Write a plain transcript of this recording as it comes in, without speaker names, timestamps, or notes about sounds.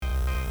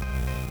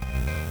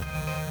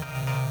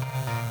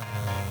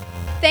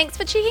Thanks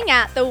for checking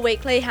out the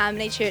weekly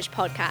Harmony Church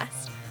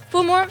podcast.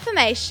 For more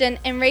information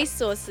and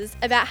resources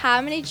about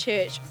Harmony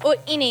Church or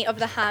any of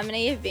the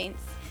Harmony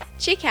events,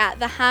 check out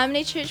the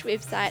Harmony Church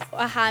website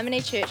or Harmony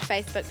Church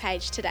Facebook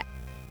page today.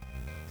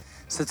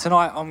 So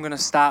tonight I'm going to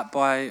start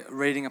by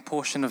reading a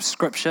portion of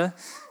Scripture,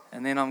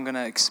 and then I'm going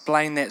to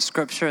explain that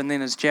Scripture, and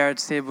then as Jared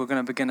said, we're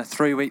going to begin a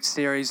 3-week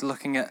series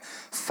looking at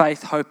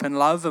faith, hope and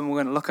love, and we're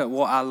going to look at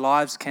what our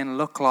lives can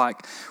look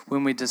like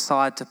when we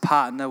decide to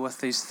partner with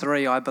these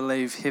three, I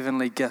believe,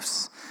 heavenly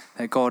gifts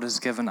that God has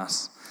given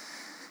us.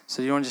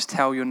 So you want to just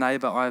tell your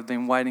neighbour, I've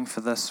been waiting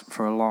for this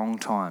for a long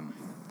time.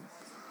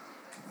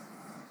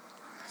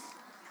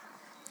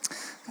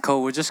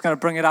 Cool, we're just going to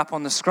bring it up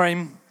on the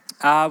screen.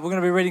 We're going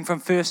to be reading from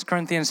 1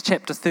 Corinthians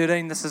chapter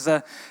 13. This is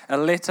a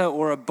letter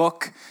or a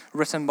book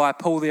written by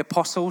Paul the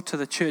Apostle to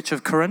the church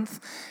of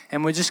Corinth.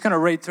 And we're just going to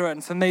read through it.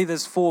 And for me,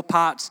 there's 4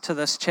 parts to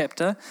this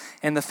chapter.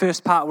 And the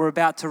first part we're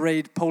about to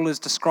read, Paul is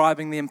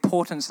describing the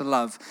importance of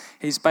love.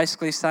 He's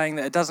basically saying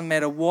that it doesn't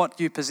matter what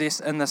you possess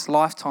in this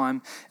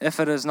lifetime,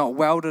 if it is not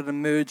welded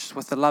and merged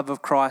with the love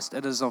of Christ,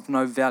 it is of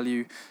no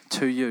value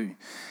to you.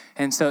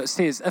 And so it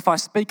says, if I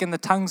speak in the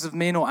tongues of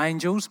men or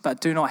angels,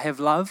 but do not have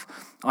love,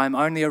 I am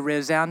only a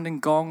resounding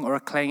gong or a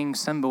clanging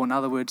cymbal, in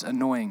other words,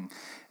 annoying.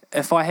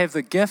 If I have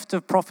the gift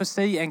of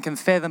prophecy and can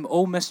fathom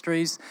all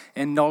mysteries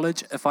and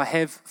knowledge, if I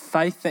have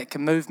faith that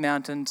can move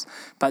mountains,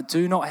 but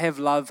do not have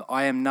love,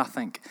 I am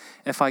nothing.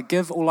 If I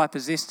give all I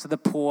possess to the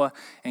poor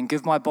and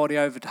give my body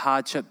over to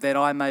hardship that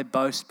I may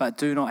boast, but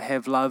do not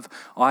have love,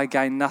 I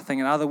gain nothing.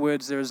 In other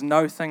words, there is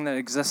no thing that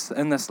exists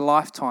in this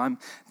lifetime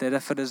that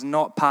if it is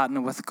not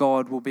partnered with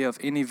God will be of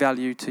any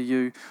value to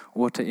you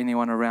or to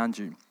anyone around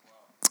you.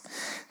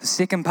 The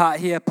second part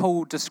here,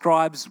 Paul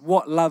describes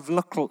what love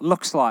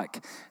looks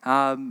like,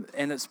 and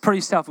it's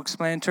pretty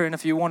self-explanatory. And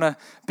if you want to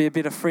be a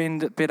better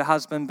friend, better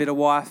husband, better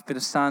wife, better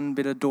son,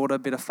 better daughter,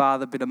 better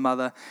father, better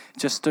mother,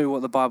 just do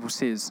what the Bible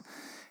says.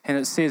 And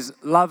it says,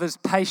 love is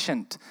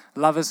patient,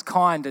 love is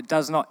kind, it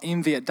does not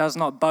envy, it does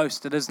not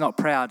boast, it is not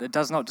proud, it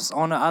does not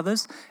dishonor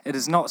others, it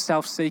is not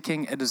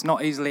self-seeking, it is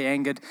not easily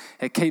angered,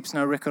 it keeps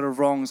no record of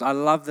wrongs. I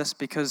love this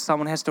because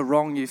someone has to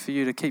wrong you for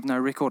you to keep no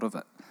record of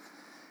it.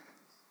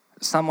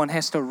 Someone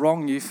has to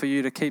wrong you for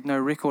you to keep no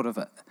record of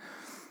it.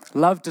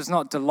 Love does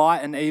not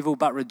delight in evil,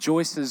 but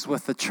rejoices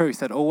with the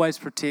truth. It always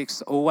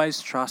protects,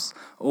 always trusts,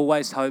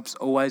 always hopes,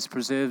 always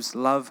preserves.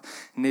 Love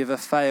never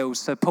fails.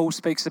 So Paul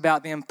speaks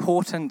about the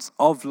importance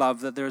of love,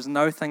 that there is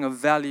no thing of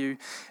value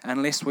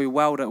unless we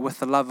weld it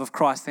with the love of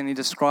Christ. Then he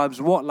describes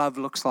what love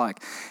looks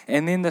like.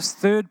 And then this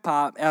third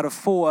part out of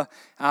 4,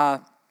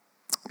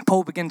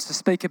 Paul begins to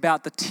speak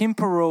about the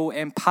temporal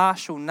and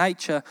partial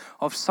nature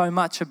of so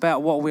much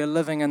about what we're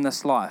living in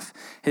this life.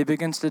 He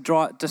begins to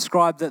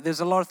describe that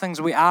there's a lot of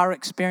things we are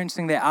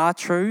experiencing that are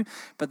true,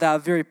 but they are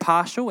very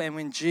partial. And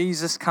when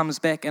Jesus comes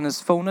back in his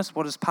fullness,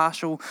 what is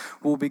partial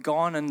will be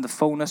gone and the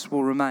fullness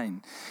will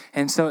remain.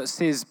 And so it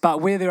says,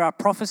 but where there are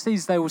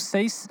prophecies, they will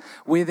cease.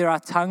 Where there are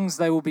tongues,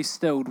 they will be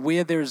stilled.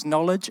 Where there is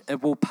knowledge,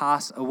 it will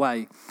pass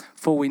away.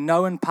 For we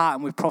know in part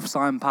and we prophesy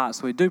in part.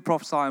 So we do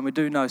prophesy and we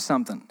do know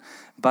something,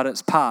 but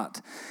it's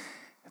part.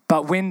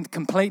 But when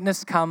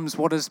completeness comes,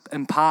 what is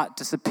in part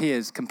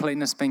disappears,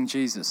 completeness being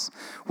Jesus.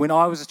 When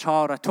I was a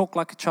child, I talked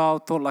like a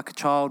child, thought like a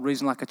child,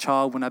 reasoned like a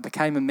child. When I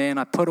became a man,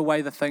 I put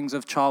away the things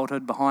of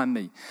childhood behind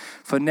me.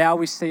 For now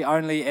we see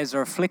only as a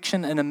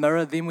reflection in a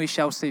mirror, then we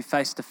shall see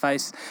face to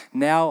face.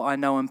 Now I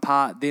know in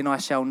part, then I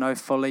shall know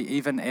fully,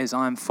 even as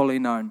I am fully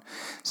known.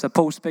 So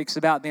Paul speaks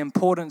about the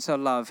importance of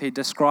love. He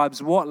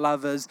describes what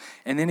love is,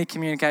 and then he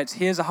communicates,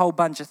 here's a whole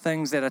bunch of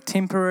things that are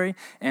temporary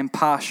and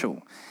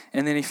partial.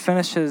 And then he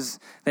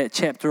finishes that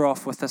chapter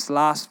off with this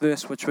last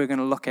verse, which we're going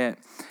to look at.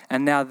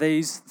 And now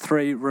these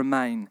 3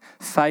 remain: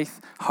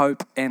 faith,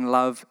 hope, and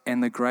love.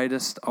 And the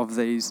greatest of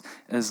these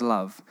is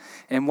love.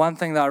 And one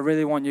thing that I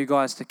really want you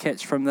guys to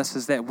catch from this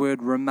is that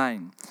word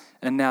remain.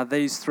 And now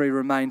these 3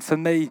 remain. For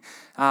me,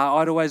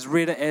 I'd always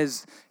read it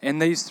as,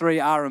 and these 3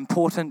 are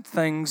important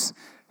things: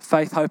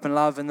 faith, hope, and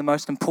love, and the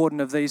most important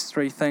of these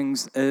 3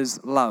 things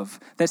is love.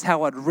 That's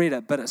how I'd read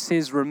it, but it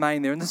says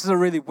remain there. And this is a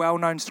really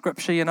well-known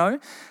scripture, you know,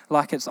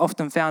 like it's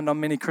often found on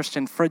many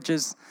Christian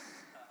fridges,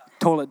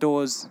 toilet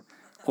doors,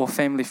 or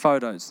family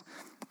photos.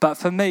 But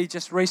for me,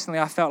 just recently,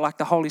 I felt like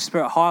the Holy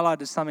Spirit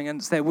highlighted something, and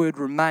it's that word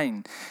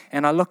remain.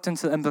 And I looked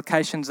into the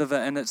implications of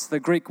it, and it's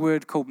the Greek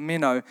word called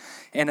meno,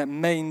 and it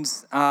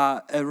means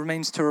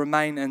to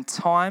remain in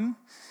time,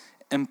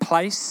 in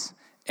place,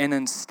 and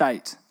in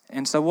state.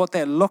 And so what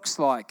that looks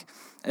like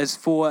is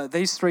for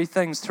these 3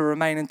 things to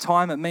remain in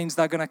time. It means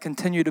they're going to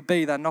continue to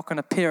be. They're not going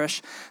to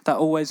perish. They're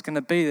always going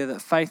to be there.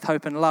 That faith,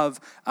 hope, and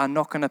love are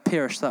not going to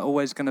perish. They're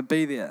always going to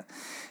be there.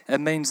 It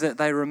means that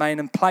they remain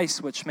in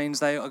place, which means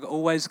they are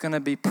always going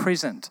to be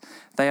present.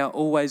 They are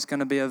always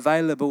going to be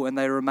available, and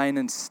they remain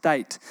in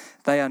state.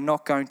 They are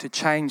not going to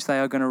change. They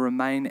are going to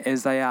remain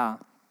as they are.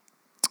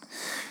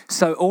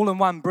 So all in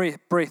one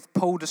breath,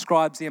 Paul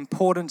describes the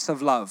importance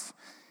of love.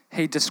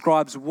 He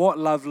describes what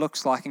love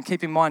looks like. And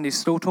keep in mind, he's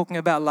still talking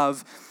about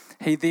love.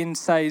 he then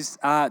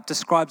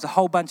describes a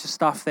whole bunch of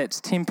stuff that's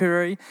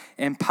temporary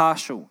and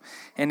partial.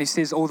 And he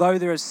says, although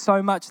there is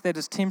so much that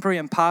is temporary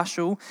and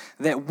partial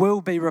that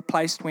will be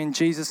replaced when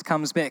Jesus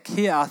comes back,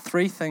 here are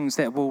three things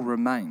that will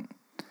remain.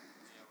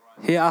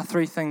 Here are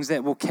three things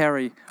that will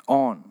carry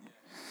on.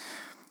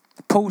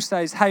 Paul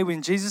says, hey,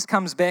 when Jesus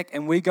comes back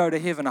and we go to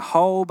heaven, a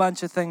whole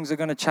bunch of things are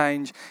going to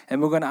change,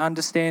 and we're going to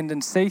understand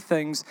and see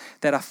things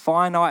that a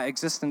finite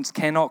existence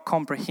cannot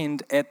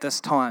comprehend at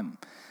this time.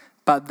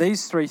 But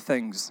these three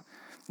things,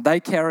 they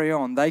carry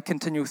on, they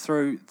continue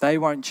through, they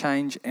won't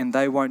change, and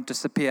they won't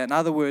disappear. In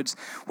other words,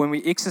 when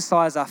we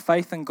exercise our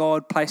faith in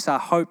God, place our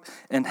hope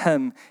in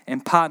Him,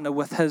 and partner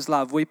with His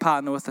love, we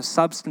partner with the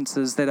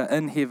substances that are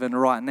in heaven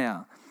right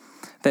now.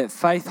 That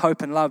faith,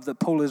 hope, and love that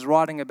Paul is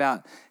writing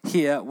about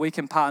here, we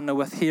can partner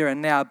with here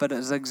and now, but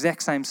it's the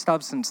exact same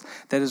substance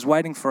that is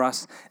waiting for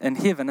us in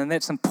heaven. And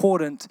that's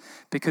important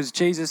because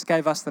Jesus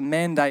gave us the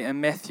mandate in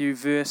Matthew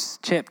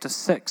chapter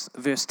 6,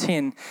 verse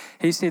 10.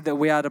 He said that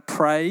we are to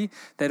pray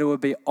that it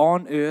would be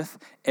on earth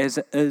as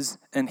it is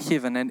in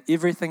heaven, and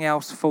everything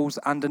else falls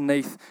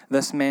underneath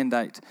this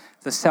mandate.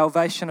 The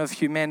salvation of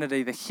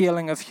humanity, the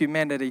healing of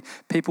humanity,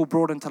 people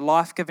brought into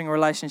life-giving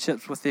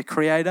relationships with their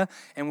Creator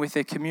and with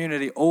their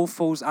community, all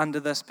falls under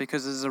this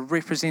because it's a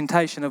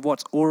representation of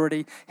what's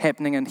already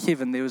happening in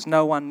heaven. There was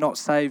no one not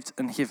saved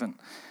in heaven.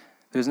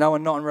 There's no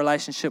one not in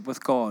relationship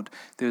with God.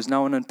 There's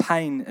no one in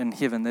pain in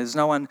heaven. There's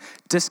no one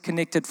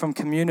disconnected from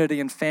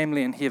community and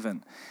family in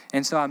heaven.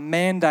 And so our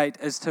mandate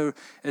is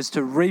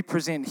to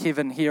represent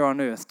heaven here on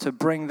earth, to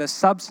bring the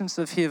substance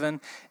of heaven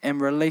and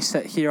release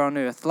it here on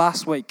earth.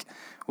 Last week,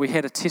 we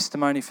had a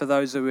testimony for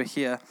those who were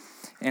here,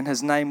 and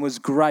his name was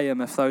Graham,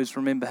 if those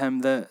remember him,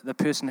 the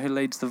person who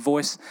leads the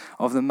Voice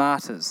of the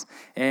Martyrs.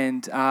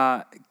 And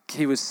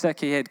he was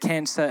sick, he had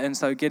cancer, and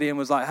so Gideon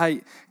was like,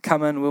 hey,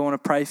 come in, we want to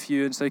pray for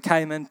you. And so he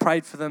came in,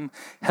 prayed for them.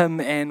 Him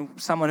and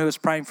someone who was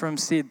praying for him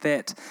said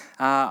that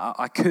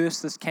I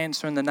curse this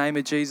cancer in the name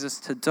of Jesus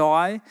to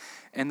die,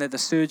 and that the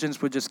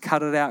surgeons would just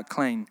cut it out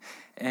clean.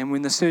 And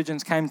when the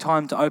surgeons came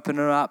time to open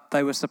it up,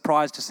 they were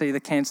surprised to see the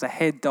cancer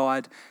had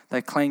died.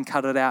 They clean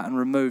cut it out and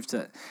removed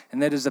it.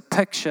 And that is a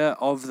picture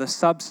of the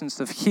substance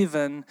of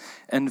heaven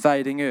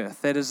invading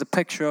earth. That is a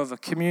picture of a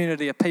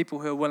community of people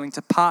who are willing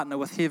to partner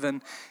with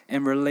heaven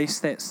and release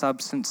that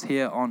substance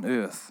here on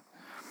earth.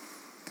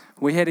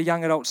 We had a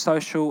young adult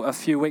social a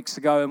few weeks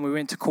ago, and we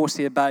went to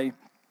Corsair Bay.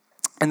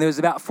 And there was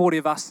about 40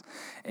 of us,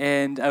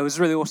 and it was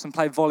really awesome.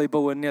 Played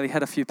volleyball and nearly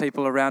hit a few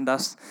people around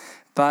us.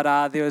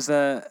 But there was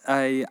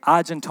a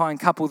Argentine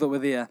couple that were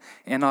there,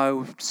 and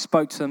I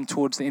spoke to them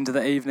towards the end of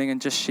the evening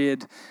and just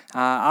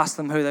asked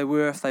them who they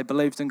were, if they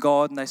believed in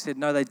God, and they said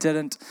no, they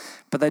didn't.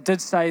 But they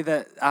did say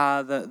that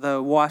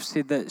the wife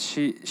said that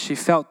she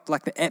felt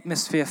like the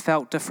atmosphere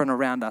felt different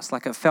around us,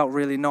 like it felt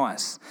really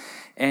nice.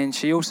 And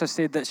she also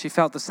said that she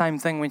felt the same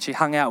thing when she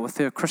hung out with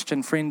her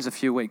Christian friends a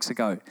few weeks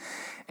ago.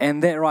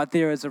 And that right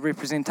there is a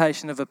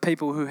representation of a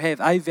people who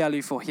have a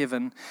value for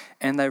heaven,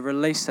 and they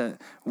release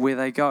it where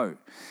they go.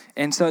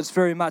 And so it's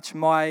very much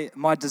my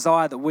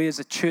desire that we as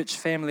a church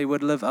family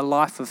would live a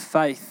life of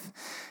faith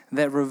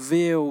that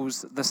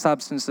reveals the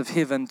substance of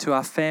heaven to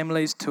our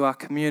families, to our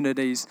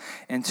communities,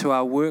 and to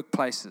our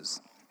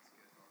workplaces.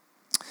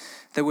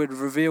 That would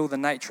reveal the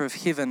nature of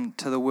heaven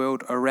to the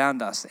world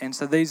around us. And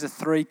so these are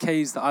three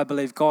keys that I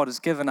believe God has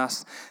given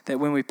us, that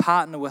when we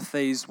partner with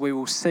these, we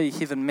will see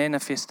heaven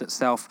manifest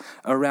itself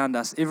around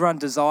us. Everyone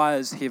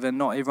desires heaven,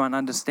 not everyone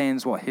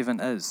understands what heaven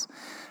is.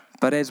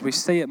 But as we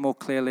see it more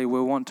clearly,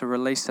 we'll want to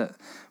release it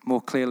more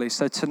clearly.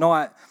 So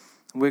tonight,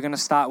 we're going to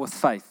start with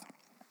faith.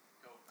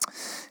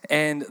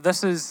 And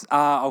this is,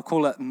 I'll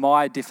call it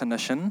my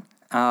definition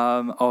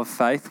of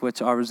faith,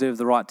 which I reserve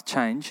the right to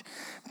change.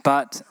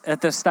 But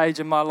at this stage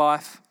in my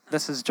life,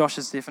 this is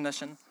Josh's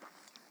definition.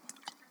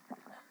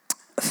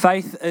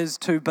 Faith is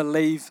to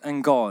believe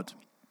in God.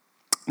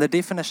 The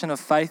definition of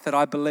faith that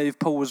I believe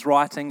Paul was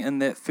writing in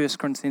that 1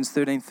 Corinthians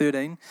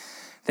 13:13,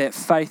 that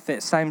faith,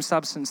 that same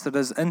substance that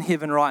is in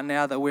heaven right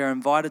now that we're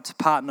invited to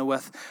partner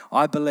with,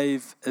 I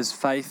believe is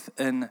faith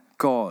in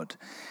God.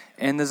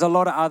 And there's a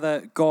lot of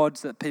other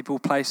gods that people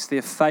place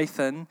their faith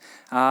in.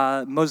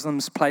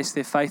 Muslims place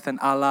their faith in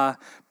Allah,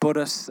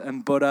 Buddhists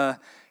in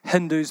Buddha,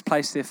 Hindus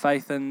place their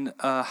faith in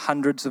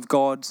hundreds of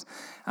gods.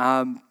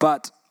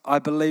 But I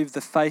believe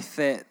the faith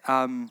that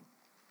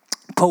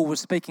Paul was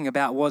speaking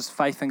about was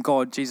faith in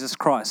God, Jesus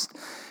Christ.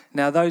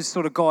 Now, those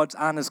sort of gods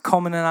aren't as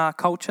common in our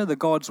culture. The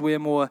gods we're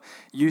more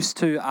used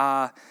to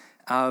are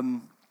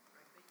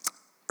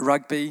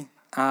rugby,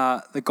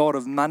 the god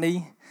of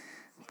money,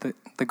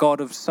 the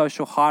god of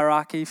social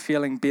hierarchy,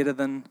 feeling better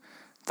than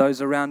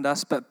those around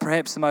us. But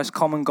perhaps the most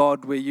common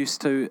god we're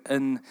used to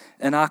in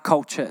our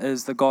culture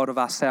is the god of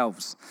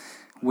ourselves.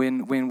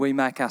 When we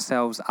make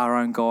ourselves our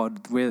own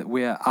god,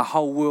 where our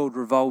whole world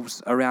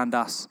revolves around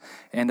us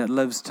and it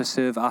lives to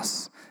serve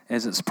us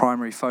as its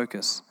primary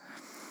focus.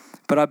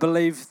 But I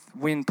believe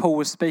when Paul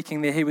was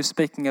speaking there, he was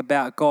speaking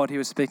about God. He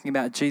was speaking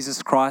about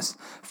Jesus Christ,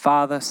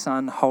 Father,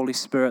 Son, Holy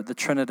Spirit, the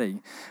Trinity.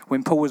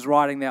 When Paul was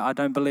writing there, I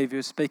don't believe he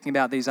was speaking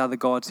about these other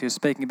gods. He was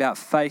speaking about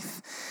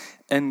faith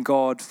in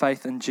God,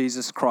 faith in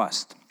Jesus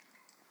Christ.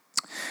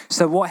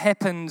 So what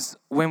happens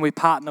when we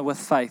partner with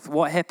faith?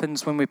 What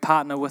happens when we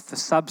partner with the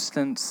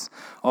substance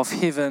of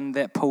heaven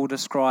that Paul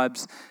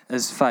describes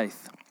as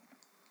faith?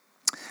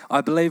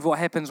 I believe what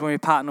happens when we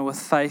partner with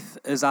faith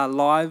is our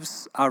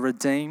lives are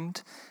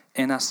redeemed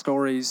and our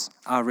stories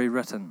are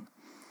rewritten.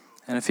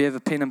 And if you have a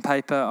pen and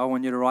paper, I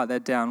want you to write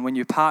that down. When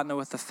you partner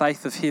with the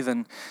faith of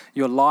heaven,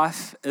 your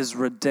life is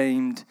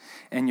redeemed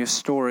and your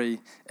story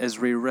is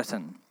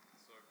rewritten.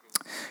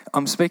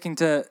 I'm speaking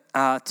to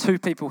two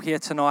people here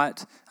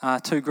tonight,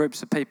 two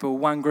groups of people.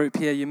 One group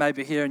here, you may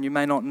be here and you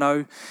may not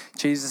know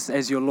Jesus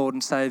as your Lord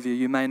and Savior.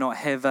 You may not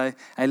have a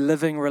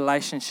living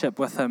relationship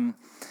with Him.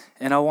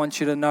 And I want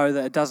you to know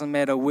that it doesn't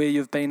matter where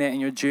you've been at in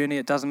your journey,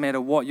 it doesn't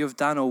matter what you've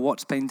done or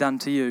what's been done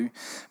to you,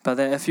 but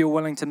that if you're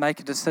willing to make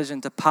a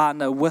decision to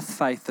partner with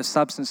faith, the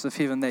substance of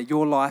heaven, that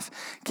your life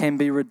can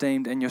be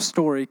redeemed and your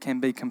story can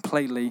be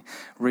completely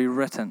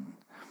rewritten.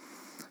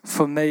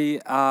 For me,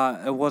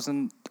 I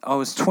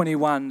was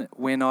 21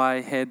 when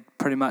I had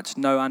pretty much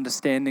no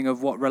understanding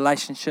of what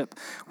relationship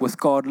with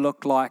God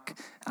looked like.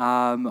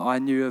 I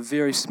knew a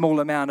very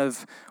small amount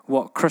of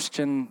what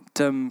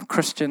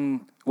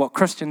what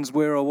Christians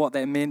were or what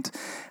that meant.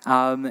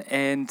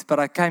 But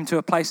I came to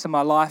a place in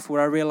my life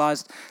where I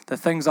realized the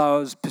things I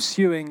was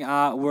pursuing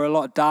were a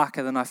lot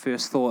darker than I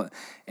first thought.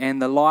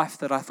 And the life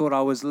that I thought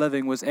I was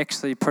living was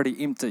actually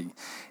pretty empty.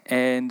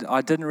 And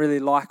I didn't really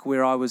like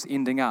where I was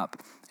ending up.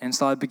 And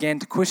so I began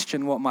to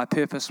question what my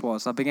purpose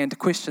was. I began to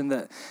question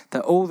that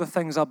all the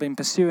things I've been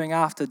pursuing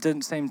after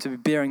didn't seem to be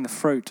bearing the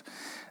fruit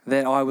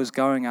that I was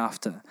going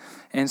after.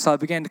 And so I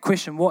began to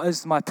question, what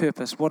is my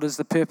purpose? What is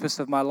the purpose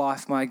of my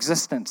life, my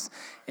existence?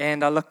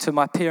 And I looked to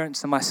my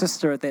parents and my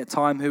sister at that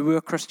time who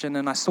were Christian,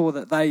 and I saw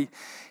that they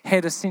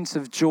had a sense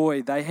of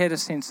joy. They had a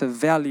sense of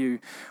value,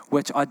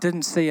 which I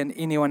didn't see in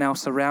anyone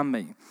else around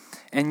me.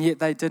 And yet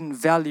they didn't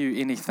value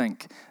anything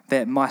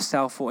that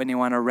myself or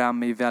anyone around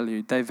me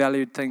valued. They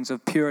valued things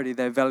of purity.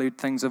 They valued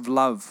things of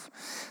love.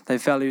 They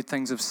valued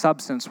things of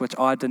substance, which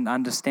I didn't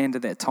understand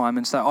at that time.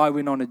 And so I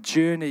went on a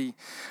journey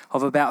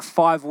of about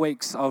 5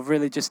 weeks of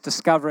really just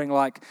discovering,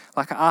 like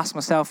I asked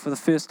myself for the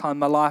first time in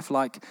my life,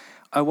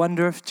 I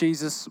wonder if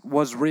Jesus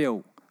was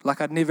real.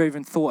 I'd never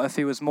even thought if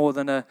He was more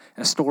than a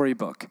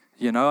storybook.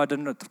 I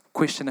didn't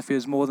question if He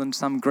was more than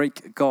some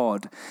Greek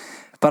god.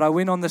 But I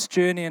went on this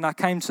journey and I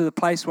came to the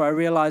place where I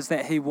realized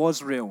that He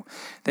was real,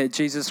 that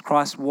Jesus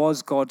Christ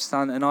was God's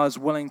Son, and I was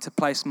willing to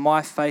place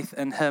my faith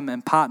in Him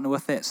and partner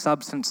with that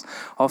substance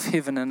of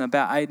heaven. And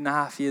about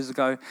 8.5 years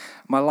ago,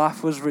 my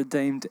life was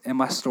redeemed and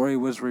my story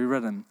was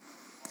rewritten.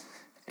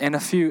 And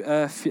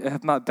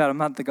about a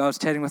month ago, I was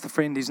chatting with a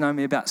friend. He's known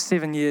me about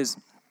 7 years,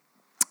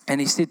 and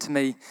he said to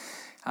me,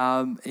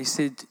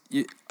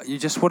 you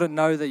just wouldn't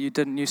know that you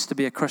didn't used to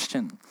be a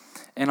Christian.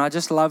 And I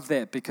just love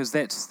that, because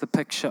that's the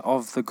picture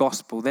of the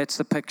gospel. That's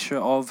the picture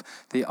of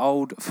the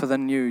old for the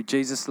new.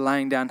 Jesus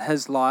laying down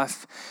His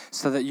life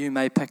so that you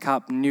may pick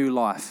up new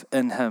life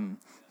in Him.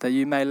 That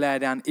you may lay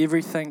down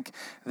everything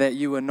that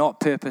you were not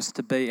purposed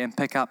to be and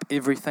pick up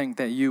everything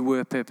that you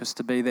were purposed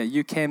to be. That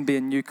you can be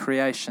a new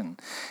creation.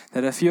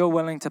 That if you're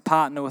willing to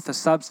partner with the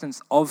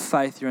substance of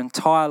faith, your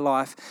entire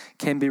life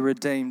can be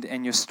redeemed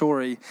and your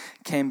story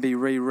can be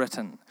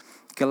rewritten.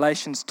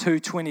 Galatians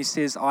 2:20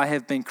 says, I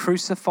have been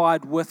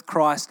crucified with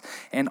Christ,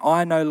 and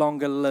I no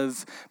longer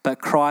live,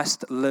 but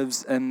Christ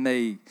lives in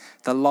me.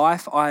 The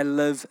life I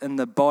live in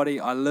the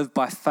body, I live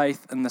by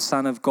faith in the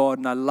Son of God.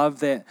 And I love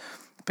that,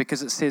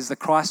 because it says the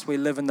Christ we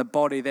live in the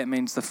body, that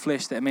means the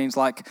flesh, that means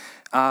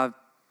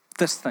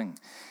this thing.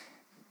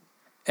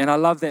 And I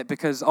love that,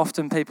 because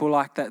often people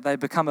like that, they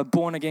become a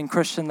born-again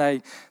Christian,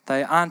 they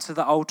answer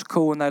the altar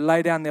call and they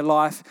lay down their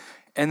life,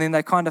 and then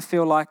they kind of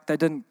feel like they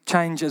didn't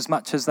change as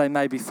much as they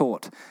maybe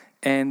thought.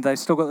 And they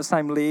still got the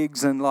same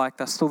legs and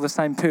they're still the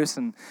same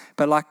person.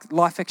 But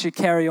life actually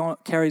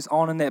carries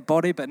on in that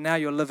body, but now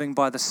you're living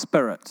by the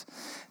Spirit.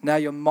 Now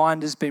your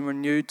mind has been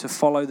renewed to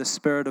follow the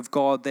Spirit of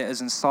God that is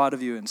inside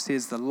of you. And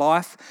says, the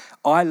life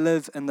I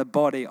live in the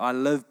body, I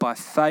live by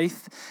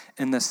faith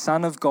in the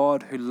Son of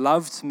God who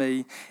loved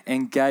me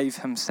and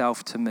gave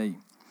Himself to me.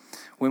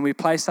 When we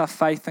place our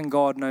faith in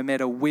God, no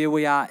matter where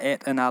we are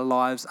at in our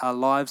lives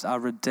are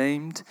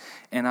redeemed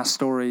and our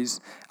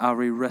stories are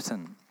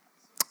rewritten.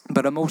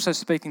 But I'm also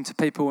speaking to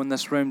people in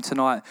this room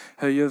tonight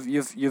who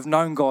you've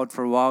known God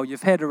for a while.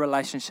 You've had a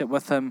relationship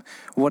with Him,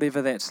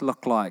 whatever that's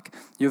looked like.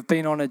 You've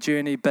been on a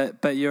journey,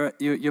 but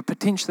you're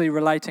potentially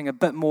relating a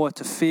bit more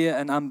to fear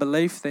and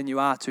unbelief than you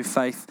are to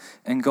faith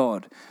in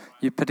God.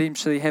 You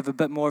potentially have a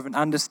bit more of an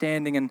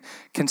understanding and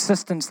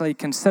consistently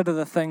consider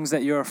the things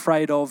that you're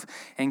afraid of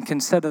and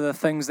consider the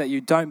things that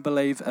you don't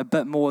believe a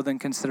bit more than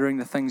considering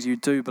the things you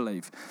do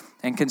believe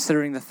and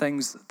considering the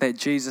things that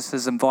Jesus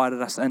has invited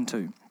us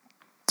into.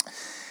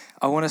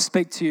 I want to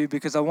speak to you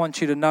because I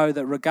want you to know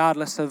that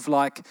regardless of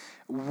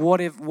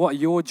what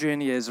your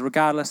journey is,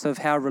 regardless of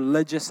how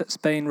religious it's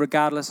been,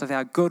 regardless of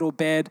how good or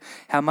bad,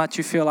 how much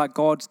you feel like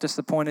God's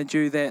disappointed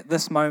you,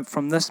 that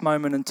from this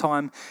moment in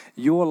time,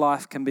 your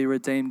life can be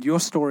redeemed, your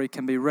story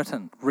can be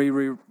rewritten.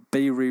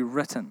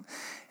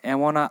 And I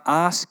want to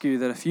ask you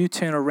that if you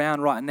turn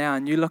around right now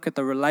and you look at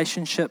the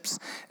relationships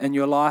in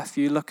your life,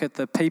 you look at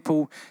the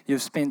people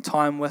you've spent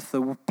time with,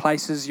 the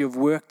places you've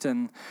worked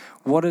in,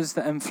 what is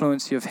the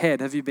influence you've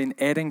had? Have you been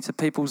adding to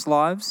people's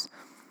lives?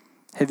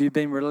 Have you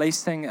been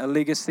releasing a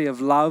legacy of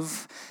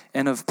love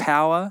and of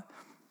power?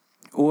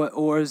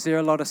 Or is there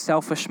a lot of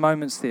selfish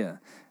moments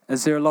there?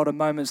 Is there a lot of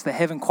moments that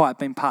haven't quite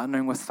been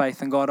partnering with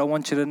faith in God? I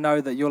want you to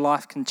know that your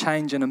life can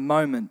change in a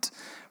moment,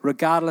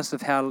 regardless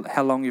of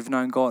how long you've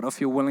known God, if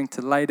you're willing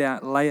to lay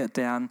it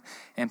down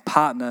and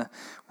partner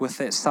with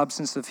that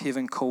substance of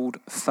heaven called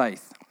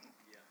faith.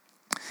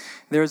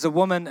 There is a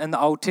woman in the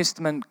Old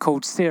Testament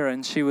called Sarah,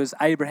 and she was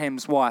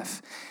Abraham's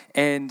wife.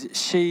 And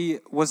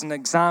she was an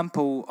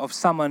example of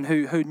someone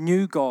who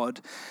knew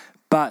God,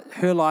 but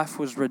her life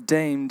was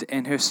redeemed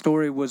and her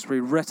story was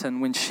rewritten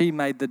when she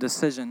made the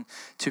decision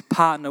to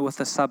partner with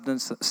the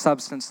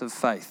substance of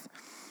faith.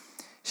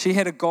 She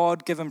had a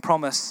God-given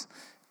promise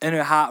in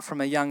her heart from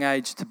a young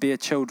age to bear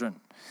children,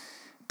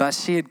 but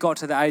she had got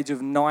to the age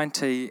of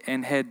 90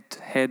 and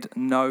had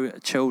no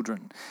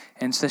children.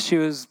 And so she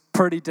was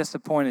pretty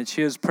disappointed.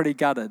 She was pretty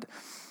gutted.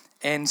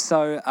 And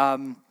so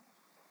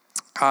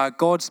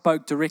God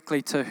spoke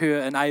directly to her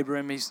and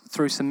Abraham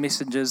through some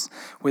messengers,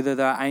 whether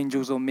they are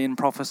angels or men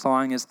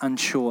prophesying is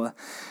unsure.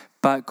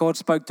 But God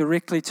spoke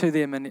directly to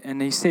them,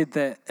 and He said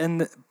that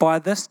by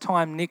this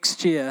time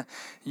next year,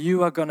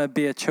 you're going to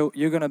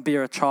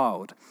bear a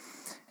child.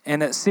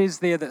 And it says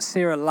there that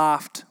Sarah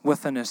laughed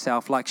within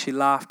herself, like she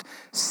laughed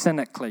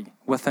cynically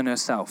within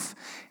herself.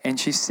 And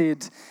she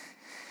said,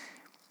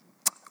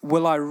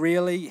 "Will I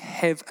really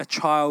have a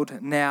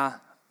child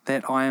now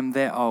that I am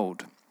that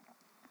old?"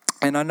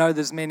 And I know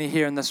there's many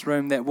here in this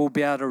room that will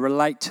be able to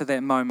relate to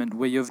that moment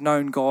where you've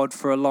known God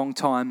for a long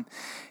time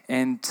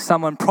and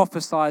someone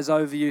prophesies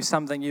over you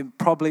something you've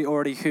probably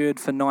already heard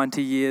for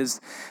 90 years,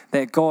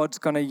 that God's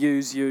going to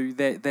use you,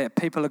 that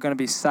people are going to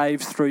be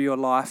saved through your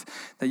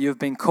life, that you've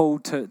been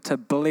called to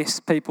bless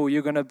people.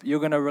 You're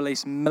going to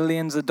release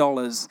millions of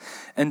dollars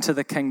into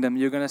the kingdom.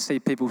 You're going to see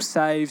people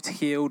saved,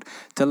 healed,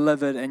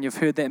 delivered, and you've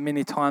heard that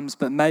many times,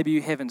 but maybe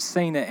you haven't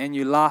seen it and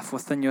you laugh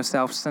within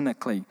yourself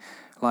cynically.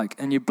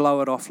 And you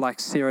blow it off like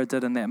Sarah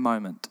did in that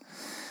moment.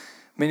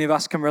 Many of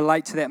us can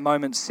relate to that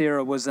moment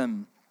Sarah was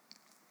in.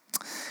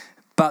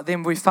 But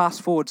then we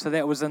fast forward, so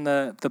that was in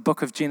the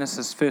book of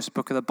Genesis, first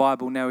book of the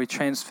Bible. Now we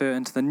transfer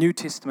into the New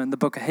Testament, the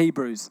book of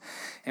Hebrews,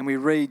 and we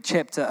read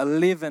chapter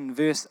 11,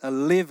 verse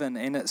 11,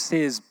 and it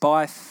says,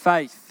 "By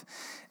faith,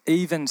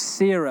 even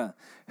Sarah,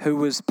 who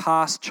was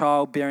past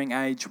childbearing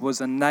age, was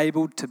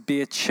enabled to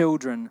bear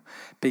children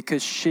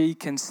because she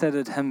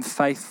considered him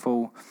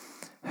faithful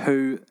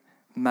who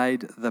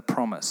made the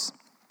promise."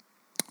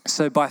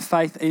 So by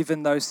faith,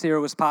 even though Sarah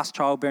was past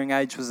childbearing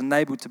age, was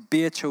enabled to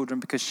bear children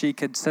because she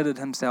considered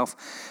himself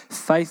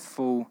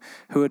faithful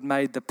who had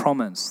made the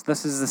promise.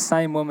 This is the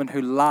same woman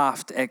who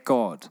laughed at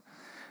God.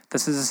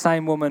 This is the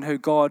same woman who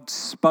God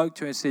spoke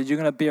to and said, "You're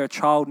going to bear a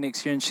child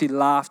next year." And she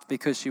laughed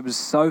because she was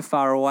so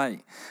far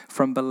away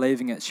from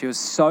believing it. She was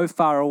so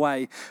far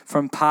away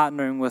from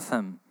partnering with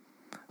him,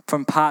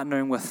 from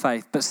partnering with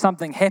faith. But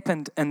something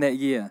happened in that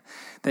year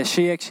that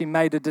she actually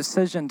made a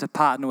decision to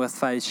partner with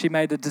faith. She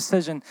made a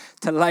decision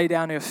to lay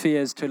down her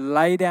fears, to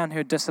lay down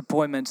her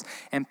disappointments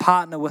and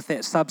partner with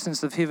that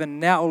substance of heaven.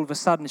 Now all of a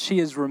sudden she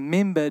is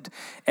remembered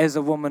as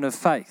a woman of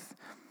faith,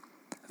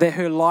 that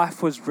her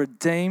life was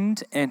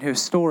redeemed and her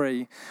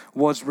story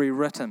was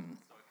rewritten.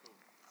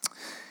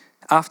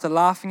 After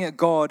laughing at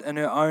God in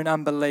her own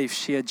unbelief,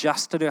 she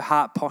adjusted her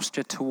heart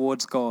posture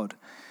towards God.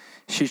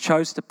 She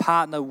chose to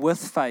partner with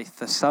faith,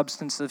 the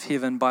substance of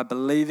heaven, by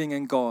believing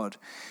in God.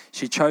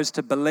 She chose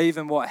to believe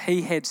in what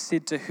He had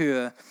said to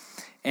her,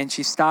 and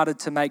she started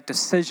to make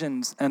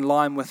decisions in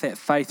line with that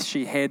faith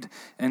she had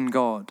in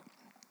God.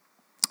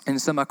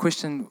 And so my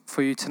question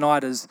for you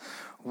tonight is,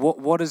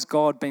 what has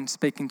God been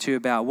speaking to you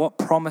about? What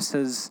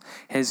promises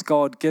has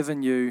God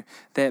given you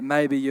that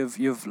maybe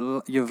you've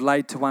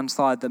laid to one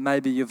side, that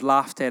maybe you've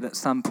laughed at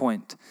some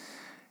point?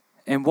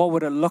 And what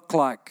would it look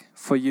like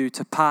for you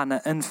to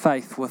partner in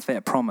faith with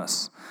that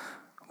promise?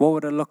 What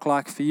would it look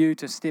like for you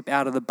to step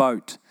out of the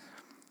boat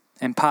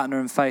and partner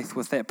in faith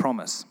with that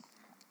promise?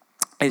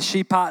 As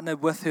she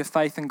partnered with her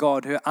faith in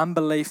God, her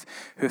unbelief,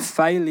 her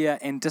failure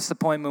and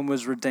disappointment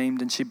was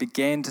redeemed, and she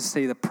began to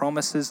see the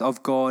promises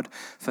of God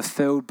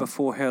fulfilled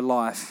before her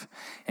life.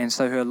 And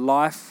so her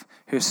life,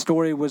 her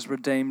story was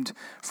redeemed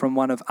from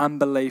one of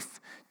unbelief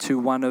to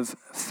one of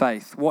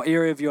faith. What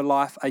area of your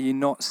life are you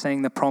not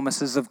seeing the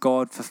promises of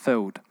God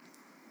fulfilled?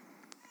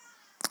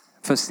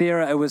 For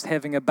Sarah, it was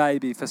having a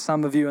baby. For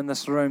some of you in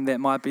this room, that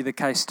might be the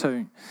case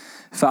too.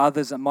 For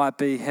others, it might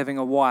be having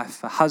a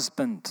wife, a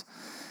husband,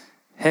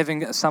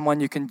 having someone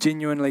you can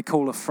genuinely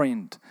call a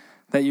friend,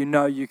 that you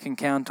know you can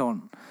count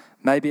on.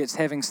 Maybe it's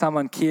having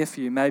someone care for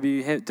you. Maybe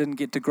you didn't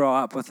get to grow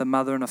up with a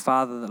mother and a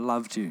father that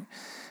loved you.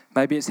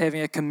 Maybe it's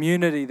having a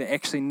community that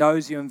actually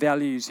knows you and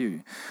values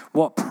you.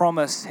 What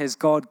promise has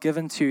God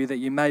given to you that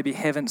you maybe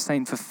haven't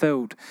seen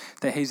fulfilled,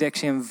 that He's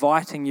actually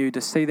inviting you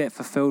to see that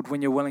fulfilled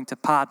when you're willing to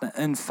partner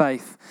in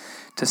faith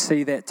to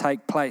see that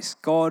take place?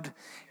 God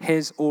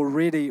has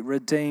already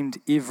redeemed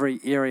every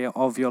area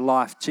of your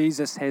life.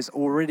 Jesus has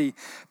already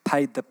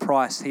paid the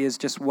price. He is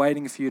just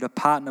waiting for you to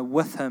partner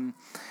with Him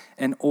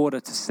in order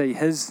to see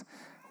His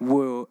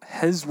world,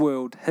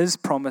 His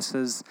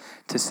promises,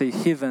 to see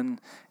heaven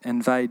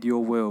invade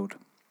your world.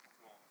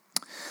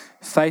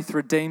 Faith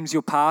redeems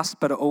your past,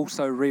 but it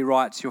also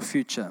rewrites your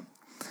future.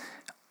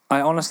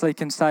 I honestly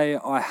can say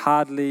I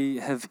hardly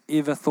have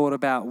ever thought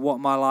about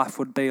what my life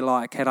would be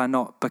like had I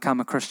not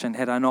become a Christian,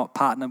 had I not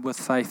partnered with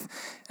faith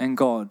in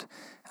God.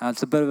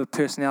 It's a bit of a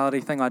personality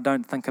thing. I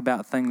don't think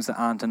about things that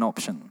aren't an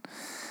option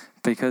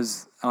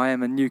because I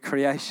am a new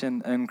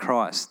creation in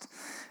Christ.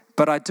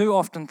 But I do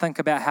often think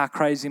about how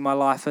crazy my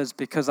life is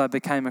because I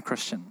became a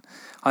Christian.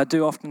 I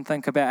do often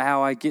think about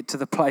how I get to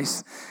the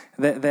place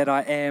that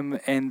I am,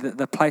 and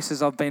the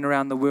places I've been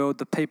around the world,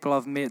 the people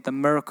I've met, the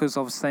miracles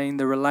I've seen,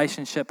 the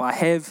relationship I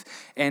have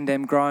and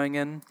am growing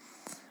in.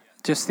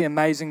 Just the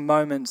amazing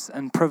moments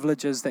and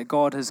privileges that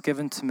God has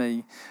given to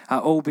me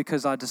are all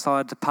because I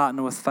decided to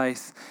partner with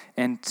faith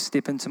and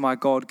step into my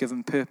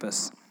God-given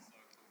purpose.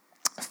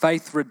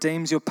 Faith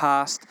redeems your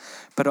past,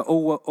 but it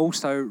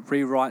also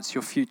rewrites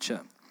your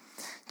future.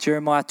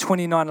 Jeremiah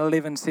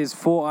 29:11 says,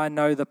 "For I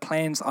know the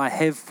plans I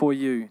have for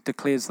you,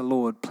 declares the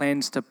Lord,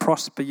 plans to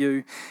prosper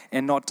you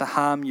and not to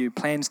harm you,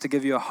 plans to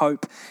give you a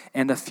hope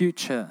and a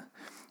future."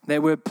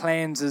 That word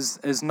plans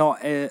is not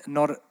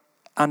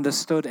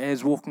understood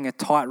as walking a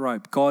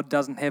tightrope. God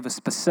doesn't have a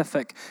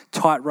specific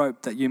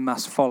tightrope that you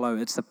must follow.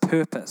 It's a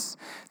purpose,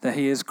 that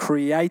He has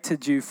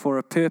created you for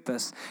a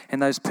purpose,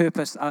 and those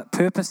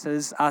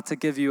purposes are to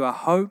give you a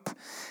hope,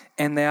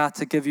 and they are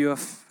to give you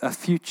a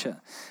future.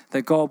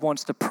 That God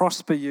wants to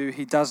prosper you.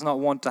 He does not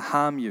want to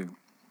harm you.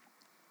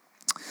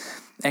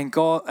 And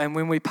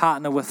when we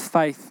partner with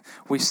faith,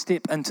 we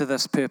step into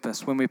this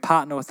purpose. When we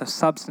partner with the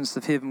substance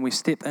of heaven, we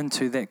step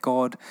into that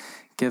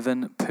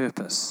God-given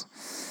purpose.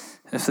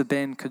 If the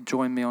band could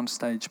join me on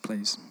stage,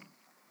 please.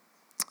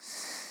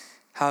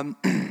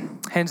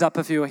 Hands up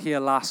if you were here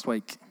last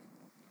week.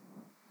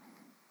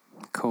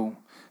 Cool.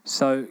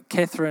 So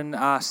Catherine,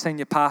 our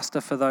senior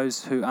pastor, for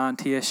those who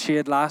aren't here,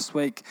 shared last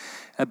week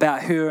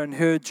about her and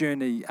her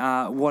journey,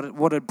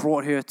 what had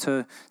brought her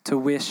to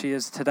where she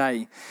is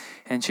today.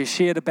 And she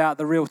shared about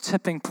the real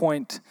tipping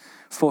point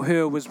for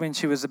her was when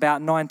she was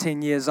about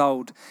 19 years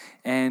old,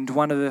 and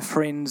one of her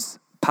friends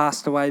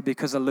passed away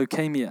because of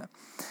leukemia.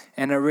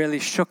 And it really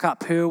shook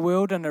up her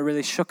world, and it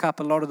really shook up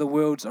a lot of the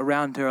worlds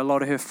around her, a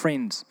lot of her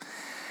friends.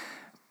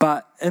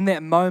 But in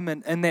that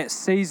moment, in that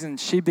season,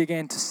 she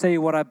began to see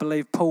what I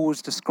believe Paul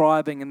was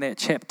describing in that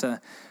chapter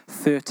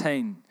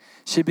 13.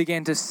 She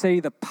began to see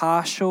the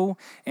partial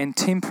and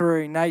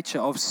temporary nature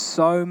of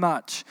so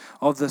much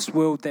of this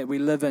world that we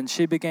live in.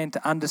 She began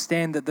to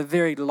understand that the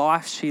very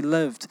life she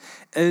lived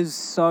is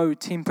so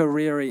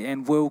temporary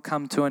and will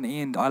come to an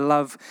end. I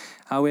love,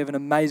 we have an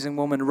amazing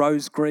woman,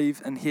 Rose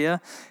Grieve, in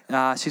here.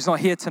 She's not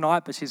here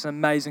tonight, but she's an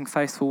amazing,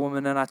 faithful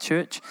woman in our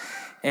church.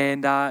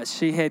 And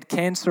she had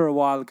cancer a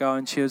while ago,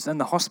 and she was in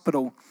the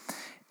hospital.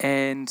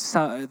 And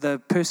so the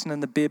person in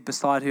the bed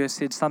beside her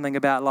said something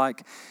about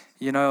like,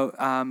 you know,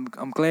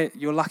 I'm glad,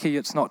 you're lucky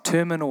it's not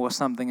terminal or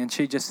something. And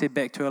she just said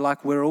back to her,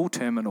 like, we're all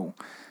terminal,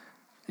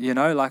 you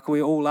know, like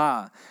we all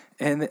are.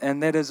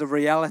 And that is a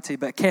reality.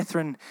 But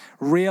Catherine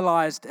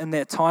realized in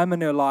that time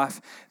in her life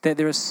that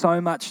there is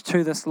so much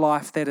to this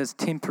life that is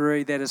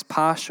temporary, that is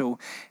partial.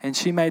 And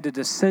she made a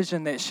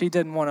decision that she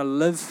didn't want to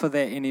live for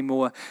that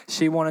anymore.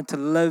 She wanted to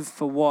live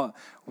for what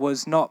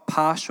was not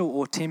partial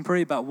or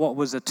temporary, but what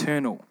was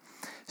eternal.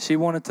 She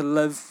wanted to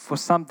live for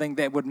something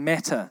that would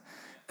matter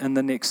in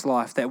the next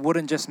life, that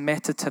wouldn't just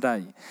matter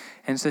today.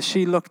 And so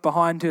she looked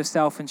behind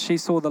herself and she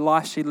saw the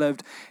life she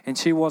lived, and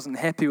she wasn't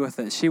happy with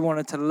it. She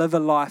wanted to live a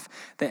life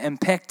that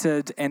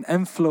impacted and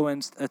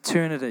influenced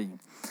eternity.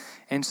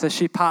 And so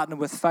she partnered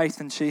with faith,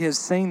 and she has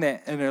seen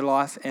that in her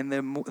life, and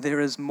there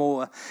is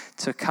more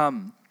to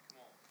come.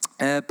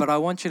 But I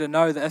want you to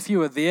know that if you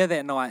were there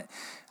that night,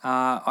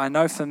 I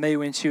know for me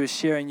when she was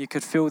sharing, you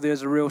could feel there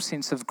was a real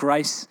sense of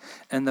grace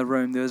in the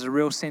room. There was a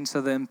real sense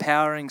of the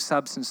empowering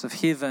substance of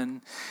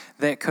heaven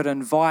that could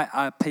invite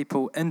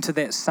people into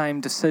that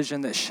same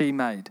decision that she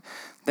made.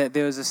 That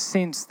there was a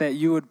sense that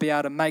you would be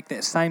able to make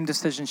that same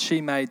decision she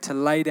made, to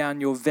lay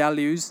down your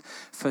values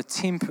for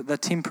the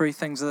temporary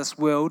things of this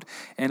world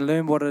and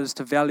learn what it is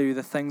to value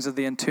the things of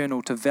the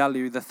eternal, to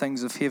value the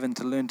things of heaven,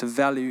 to learn to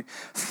value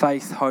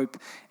faith, hope,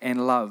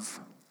 and love.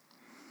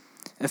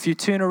 If you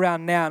turn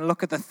around now and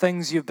look at the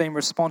things you've been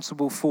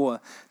responsible for,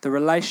 the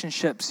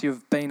relationships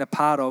you've been a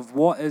part of,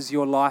 what is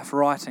your life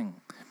writing?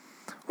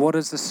 What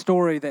is the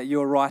story that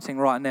you're writing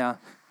right now?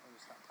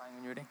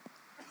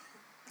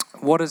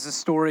 What is the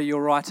story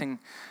you're writing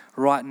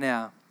right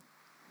now?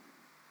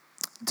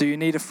 Do you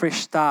need a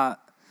fresh start?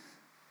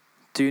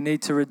 Do you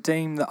need to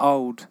redeem the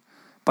old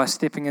by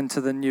stepping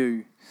into the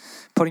new?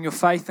 Putting your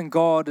faith in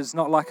God is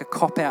not like a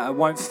cop-out. It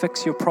won't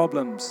fix your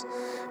problems,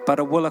 but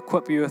it will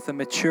equip you with the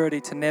maturity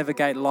to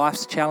navigate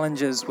life's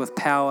challenges with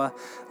power,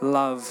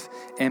 love,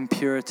 and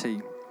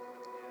purity.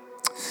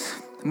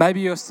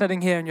 Maybe you're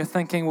sitting here and you're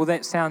thinking, well,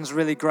 that sounds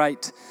really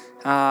great.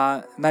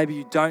 Maybe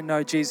you don't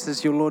know Jesus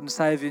as your Lord and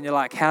Savior, and you're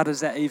like, how does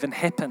that even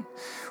happen?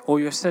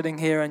 Or you're sitting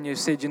here and you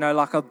said,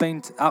 like I've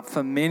been up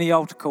for many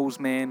altar calls,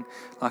 man.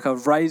 Like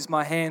I've raised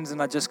my hands and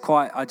I just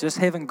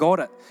haven't got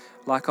it.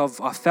 Like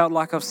I felt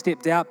like I've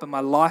stepped out, but my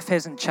life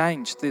hasn't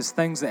changed. There's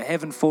things that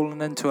haven't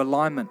fallen into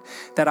alignment,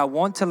 that I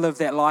want to live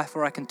that life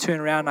where I can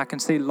turn around and I can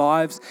see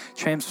lives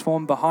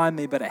transformed behind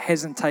me, but it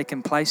hasn't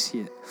taken place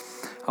yet.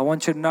 I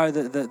want you to know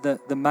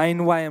that the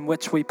main way in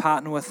which we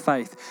partner with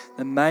faith,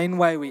 the main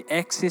way we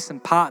access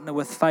and partner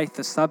with faith,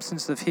 the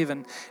substance of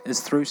heaven, is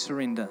through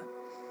surrender.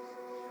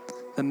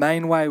 The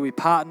main way we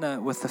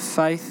partner with the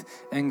faith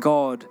in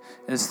God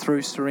is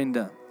through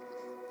surrender.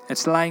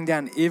 It's laying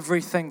down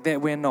everything that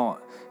we're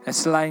not.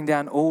 It's laying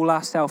down all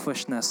our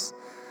selfishness.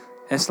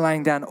 It's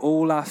laying down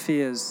all our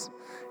fears.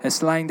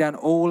 It's laying down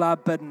all our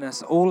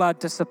bitterness, all our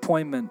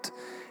disappointment.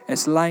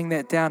 It's laying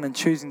that down and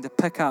choosing to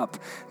pick up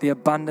the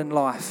abundant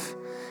life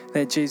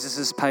that Jesus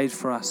has paid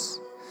for us.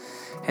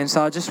 And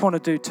so I just want to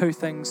do two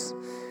things.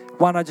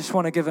 One, I just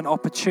want to give an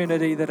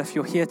opportunity that if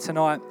you're here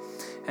tonight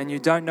and you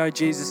don't know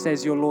Jesus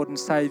as your Lord and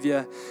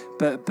Savior,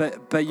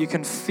 but you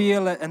can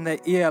feel it in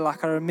the air.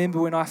 Like I remember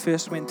when I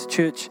first went to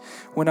church,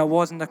 when I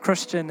wasn't a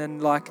Christian,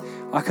 and like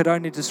I could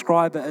only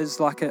describe it as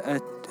like a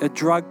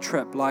drug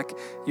trip. Like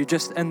you're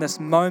just in this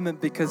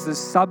moment because there's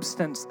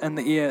substance in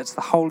the air. It's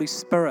the Holy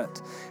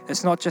Spirit.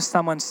 It's not just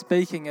someone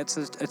speaking. It's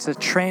a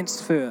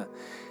transfer.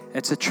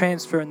 It's a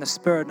transfer in the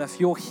Spirit. And if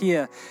you're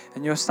here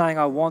and you're saying,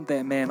 I want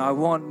that, man, I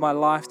want my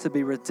life to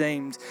be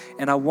redeemed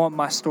and I want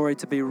my story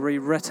to be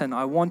rewritten.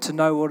 I want to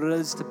know what it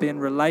is to be in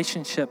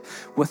relationship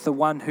with the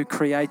one who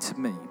created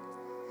me.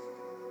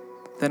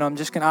 Then I'm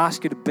just going to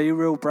ask you to be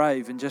real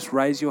brave and just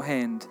raise your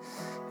hand,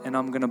 and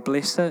I'm going to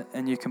bless it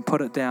and you can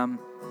put it down,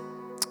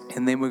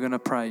 and then we're going to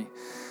pray.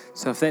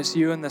 So if that's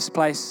you in this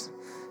place,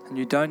 and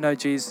you don't know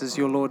Jesus as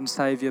your Lord and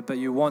Savior, but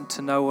you want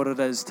to know what it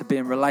is to be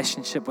in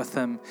relationship with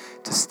Him,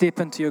 to step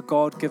into your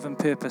God-given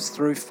purpose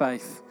through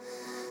faith,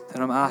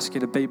 then I'm asking you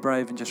to be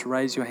brave and just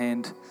raise your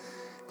hand.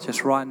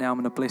 Just right now, I'm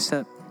going to bless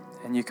it,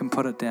 and you can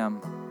put it down.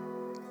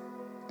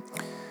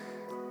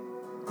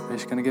 We're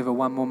just going to give it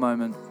one more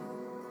moment.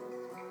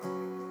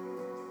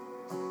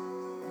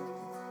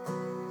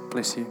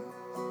 Bless you.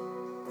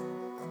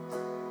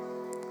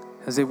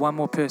 Is there one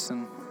more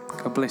person?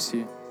 God bless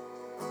you.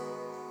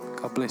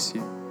 God bless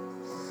you.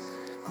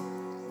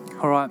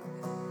 All right,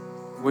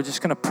 we're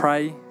just going to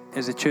pray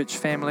as a church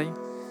family.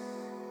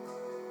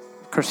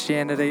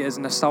 Christianity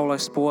isn't a solo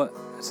sport.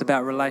 It's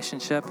about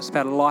relationship. It's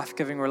about a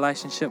life-giving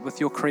relationship with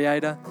your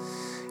Creator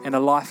and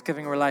a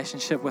life-giving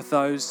relationship with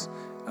those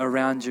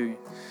around you.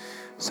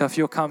 So if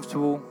you're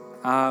comfortable,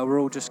 we're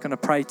all just going to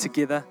pray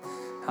together.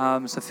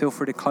 So feel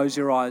free to close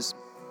your eyes.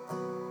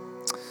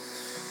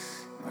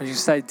 As you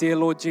say, Dear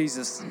Lord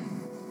Jesus,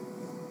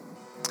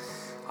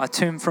 I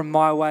turn from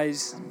my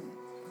ways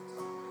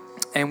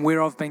and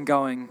where I've been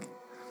going,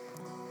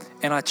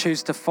 and I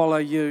choose to follow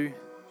you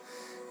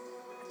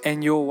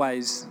and your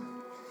ways.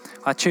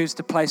 I choose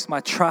to place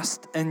my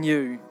trust in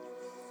you,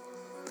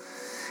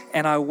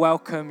 and I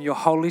welcome your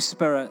Holy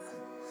Spirit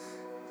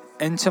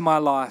into my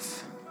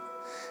life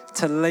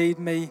to lead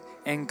me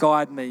and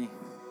guide me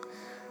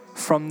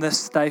from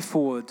this day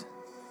forward.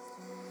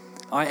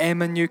 I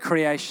am a new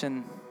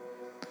creation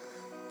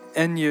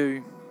in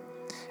you,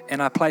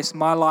 and I place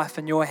my life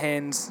in your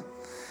hands,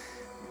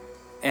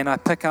 and I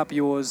pick up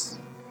yours,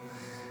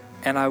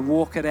 and I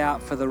walk it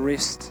out for the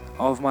rest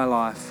of my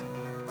life.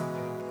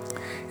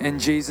 In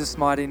Jesus'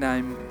 mighty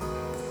name,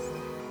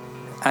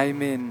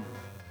 amen.